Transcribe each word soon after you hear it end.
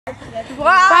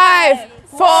5,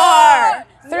 4,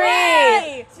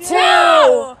 3, 2,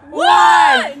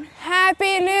 1.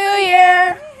 Happy New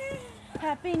Year!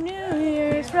 Happy New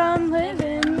Year's from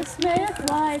Livin the Smith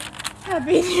life.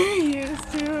 Happy New Year's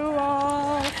to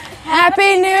all.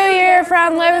 Happy New Year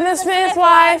from Livin the Smith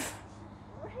life.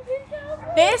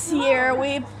 This year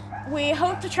we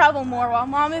hope to travel more while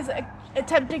Mom is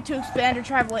attempting to expand her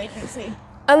travel agency.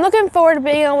 I'm looking forward to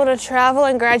being able to travel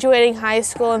and graduating high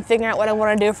school and figuring out what I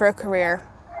want to do for a career.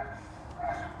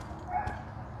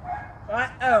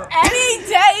 Any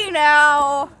day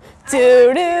now.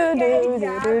 Working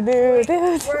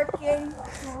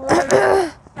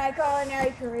towards my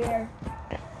culinary career.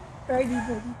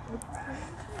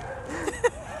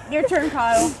 Your turn,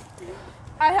 Kyle.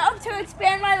 I hope to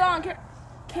expand my lawn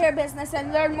care business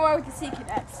and learn more with the Sea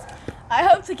Cadets. I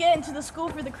hope to get into the School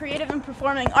for the Creative and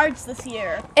Performing Arts this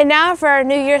year. And now for our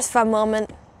New Year's fun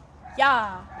moment.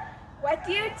 Yeah. What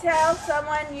do you tell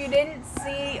someone you didn't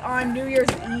see on New Year's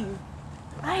Eve?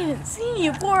 I haven't seen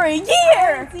you for a I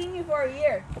year. haven't seen you for a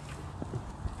year.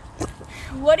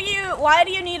 Why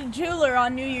do you need a jeweler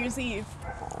on New Year's Eve?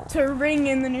 To ring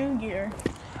in the new year.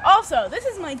 Also, this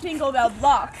is my Jingle Bell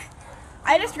block.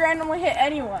 I just randomly hit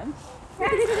anyone.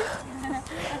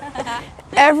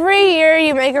 Every year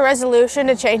you make a resolution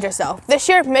to change yourself. This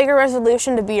year, make a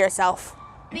resolution to be yourself.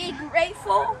 Be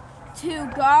grateful to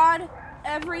God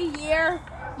every year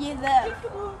you live.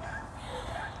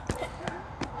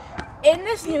 In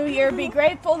this new year, be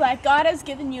grateful that God has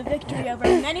given you victory over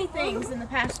many things in the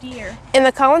past year. In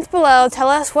the comments below, tell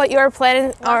us what you are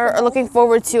planning or are looking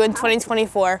forward to in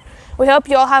 2024. We hope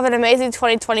you all have an amazing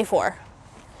 2024.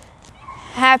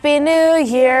 Happy New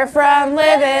Year from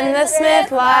Livin the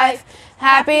Smith life.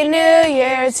 Happy New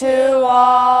Year to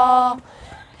all.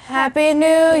 Happy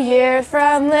New Year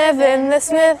from Livin the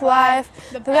Smith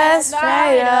life. The best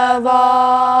night of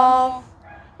all.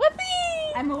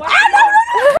 Whoopee! I'm a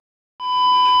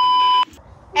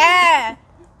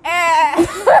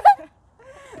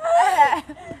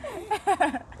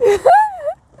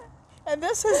And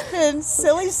this has been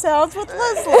Silly Sounds with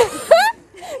Leslie.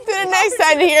 Tune in next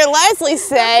time to hear Leslie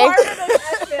say.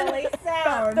 silly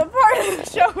sound. The part of the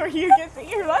show where you get to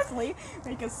hear Leslie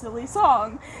make a silly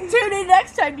song. Tune in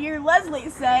next time to hear Leslie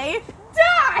say,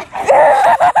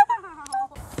 die!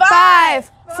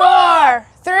 5, 4,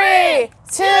 3,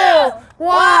 2,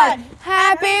 1.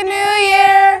 Happy New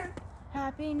Year!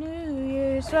 Happy New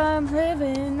Year's from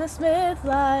Livin the Smith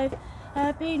life.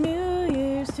 Happy New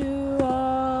Year's to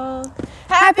all.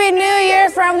 Happy New Year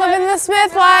from Livin the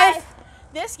Smith life.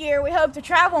 This year we hope to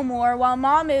travel more while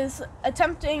Mom is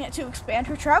attempting to expand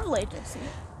her travel agency.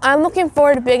 I'm looking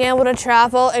forward to being able to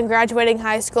travel and graduating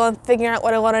high school and figuring out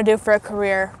what I want to do for a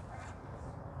career.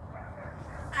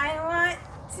 I want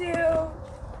to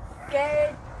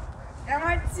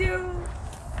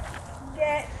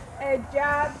get a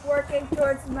job working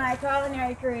towards my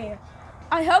culinary career.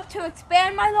 I hope to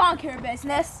expand my lawn care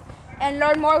business and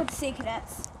learn more with the Sea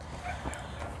Cadets.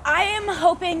 I am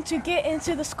hoping to get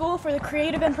into the School for the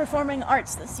Creative and Performing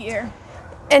Arts this year.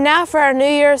 And now for our New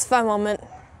Year's fun moment.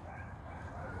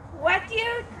 What do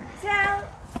you tell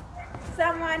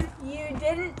someone you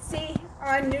didn't see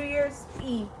on New Year's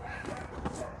Eve?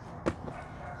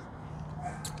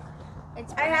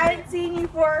 I haven't seen you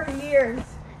for years.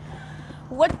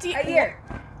 What do you... A year.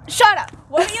 Shut up!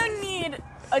 What do you need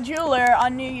a jeweler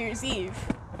on New Year's Eve?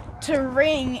 To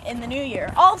ring in the new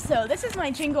year. Also, this is my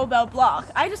Jingle Bell block.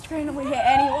 I just randomly hit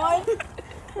anyone.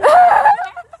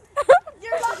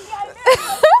 You're lucky I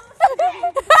missed.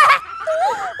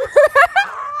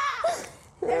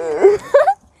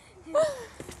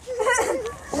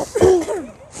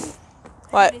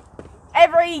 What?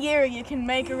 Every year you can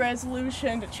make a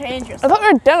resolution to change I yourself. thought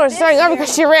we were done with starting over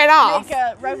because she ran off. Make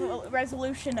a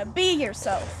resolution to be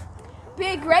yourself.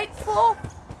 Be grateful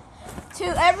to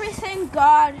everything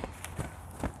God,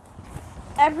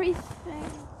 everywhere.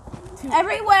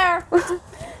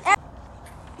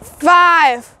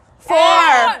 5,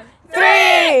 4,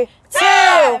 3,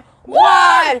 2,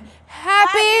 1.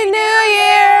 Happy New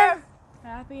Year!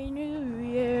 Happy New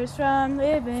Year's from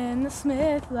Livin the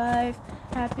Smith life.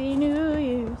 Happy New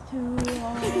Year to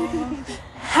all.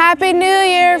 Happy New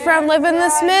Year from Livin the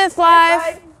Smith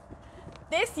life.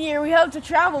 This year we hope to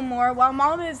travel more while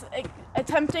Mom is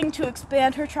attempting to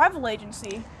expand her travel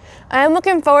agency. I'm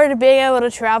looking forward to being able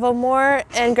to travel more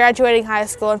and graduating high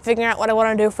school and figuring out what I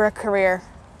want to do for a career.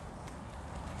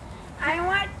 I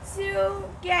want to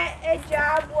get a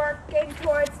job working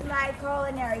towards my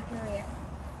culinary career.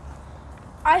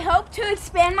 I hope to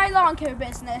expand my lawn care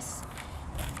business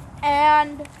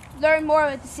and learn more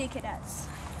with the Sea Cadets.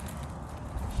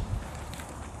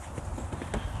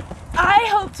 I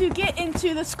hope to get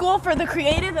into the School for the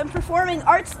Creative and Performing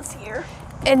Arts this year.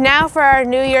 And now for our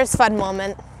New Year's fun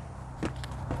moment.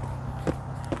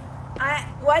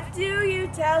 What do you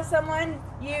tell someone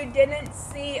you didn't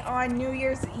see on New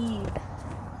Year's Eve?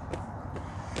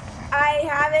 I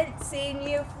haven't seen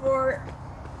you for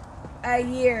a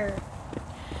year.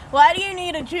 Why do you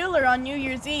need a jeweler on New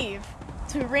Year's Eve?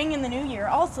 To ring in the new year.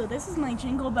 Also, this is my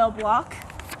Jingle Bell block.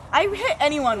 I hit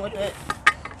anyone with it.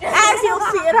 As you'll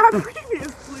see in our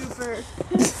previous blooper.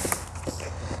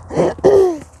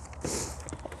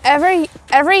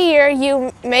 Every year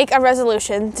you make a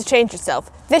resolution to change yourself.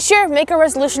 This year, make a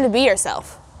resolution to be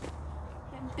yourself.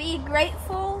 Be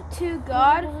grateful to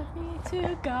God.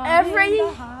 Every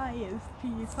the highest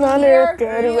peace On earth,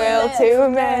 goodwill to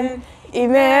men.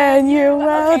 Emmanuel,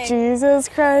 Okay. Jesus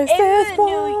Christ is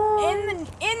born.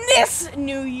 In this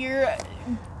new year,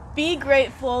 be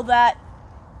grateful that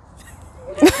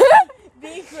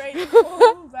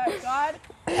God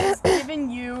has given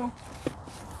you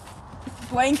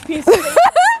blank piece of paper.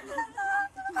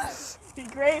 Be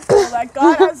grateful that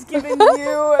God has given you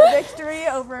a victory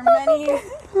over many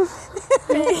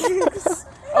things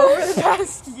over the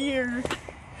past year.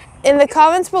 In the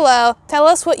comments below, tell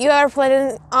us what you are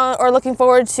planning on or looking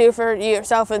forward to for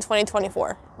yourself in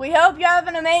 2024. We hope you have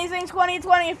an amazing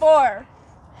 2024.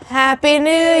 Happy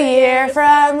New Year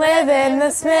from Livin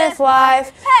the Smith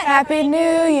life. Happy New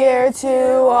Year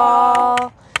to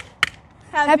all.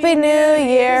 Happy New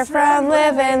Year from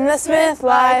Livin the Smith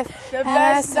life. The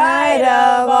Best night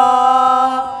of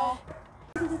all.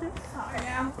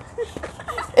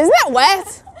 Isn't that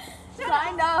wet?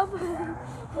 Kind of.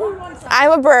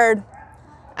 I'm a bird.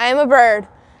 I am a bird.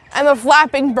 I'm a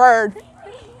flapping bird.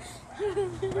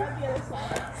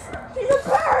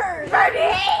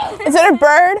 Is it a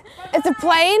bird? It's a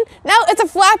plane? No, it's a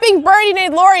flapping birdie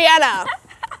named Loriana.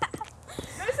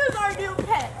 This is our new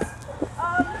pet.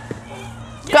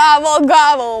 Gobble,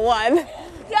 gobble, one.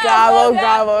 Gobble,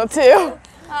 gobble, two.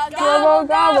 Gobble,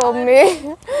 gobble,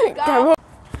 me. Gobble.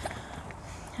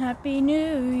 Happy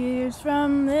New Year's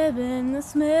from Livin the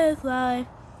Smith life.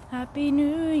 Happy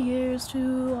New Year's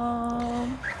to all.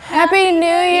 Happy New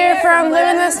Year from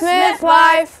Livin the Smith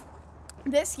life.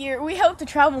 This year, we hope to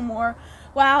travel more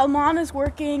while Mom is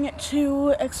working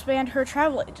to expand her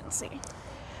travel agency.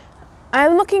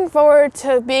 I'm looking forward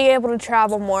to being able to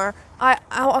travel more. I'm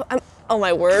oh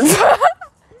my word.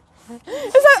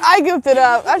 I goofed it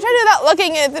up. I tried to do that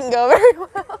looking and it didn't go very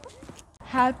well.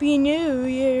 Happy New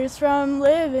Year's from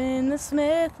Livin the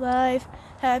Smith life.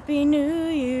 Happy New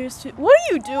Year's to... What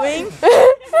are you doing?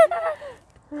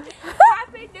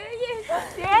 Happy New Year's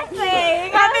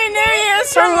dancing. Happy New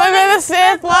Year's From Livin the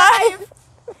Smith life.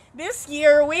 This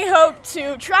year, we hope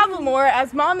to travel more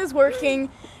as Mom is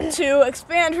working to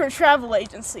expand her travel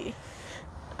agency.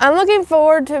 I'm looking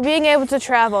forward to being able to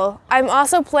travel. I'm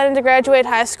also planning to graduate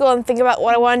high school and think about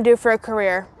what I want to do for a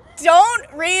career. Don't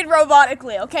read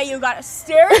robotically, okay? You gotta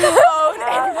stare at the phone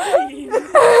and read.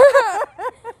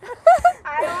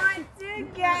 I want to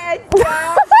get a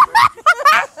job.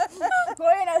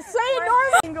 Going to say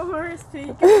normal. Single horse,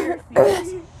 take your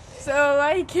feet. So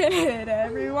I can hit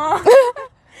everyone.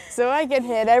 So I can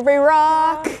hit every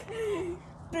rock.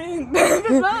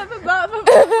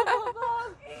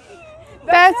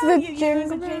 That's the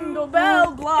jingle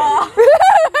bell block.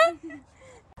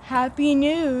 Happy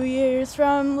New Year's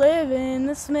from Livin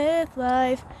the Smith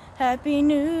life. Happy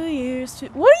New Year's to...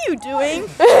 What are you doing?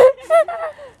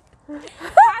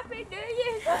 Happy New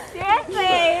Year's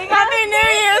dancing. Happy New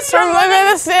Year's From Livin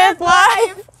the Smith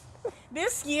life.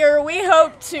 This year, we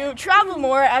hope to travel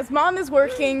more as Mom is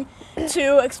working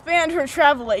to expand her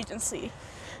travel agency.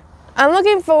 I'm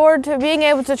looking forward to being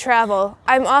able to travel.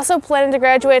 I'm also planning to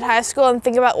graduate high school and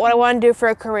think about what I want to do for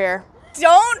a career.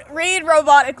 Don't read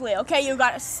robotically, okay? You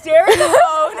gotta stare at the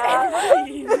phone and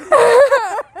read.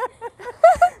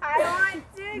 I want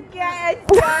to get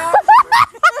a job.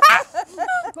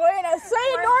 Going to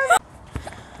say normal.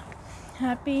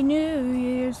 Happy New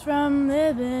Year's from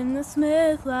Livin the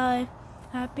Smith life.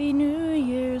 Happy New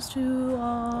Year's to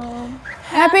all.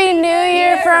 Happy New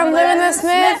Year from Livin the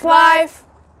Smith life.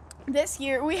 This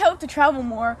year, we hope to travel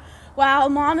more while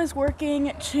Mom is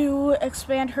working to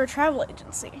expand her travel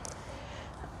agency.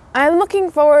 I'm looking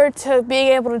forward to being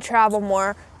able to travel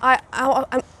more. I'm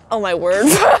oh my word.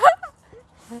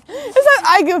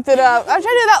 I goofed it up. I tried to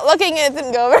do that looking and it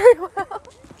didn't go very well.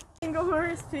 Single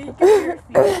horse, take your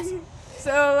feet.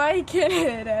 So I can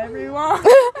hit everyone.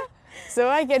 So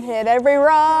I can hit every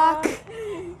rock.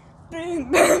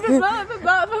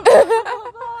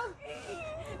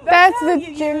 That's the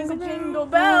jingle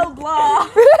bell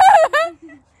block.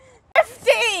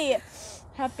 50!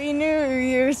 Happy New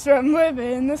Year's from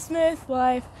Livin the Smith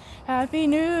life. Happy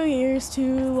New Year's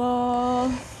to all.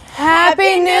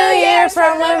 Happy New Year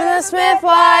from Livin the Smith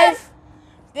life.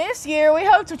 This year, we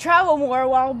hope to travel more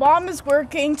while Mom is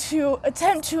working to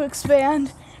attempt to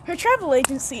expand her travel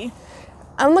agency.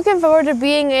 I'm looking forward to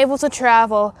being able to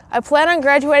travel. I plan on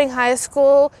graduating high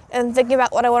school and thinking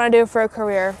about what I want to do for a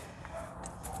career.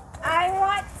 I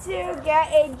want to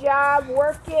get a job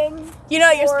working. You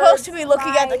know, you're supposed to be towards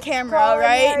looking at the my camera,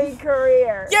 right? culinary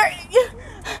career.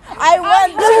 I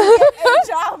want to get a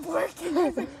job working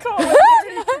as a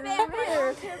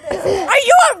culinary career. Are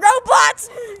you on Roblox?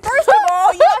 First of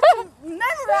all, you have to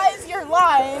memorize your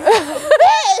line.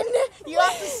 Then you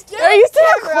have to stare Are you at the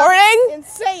still camera recording? and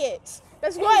say it.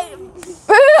 That's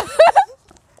what.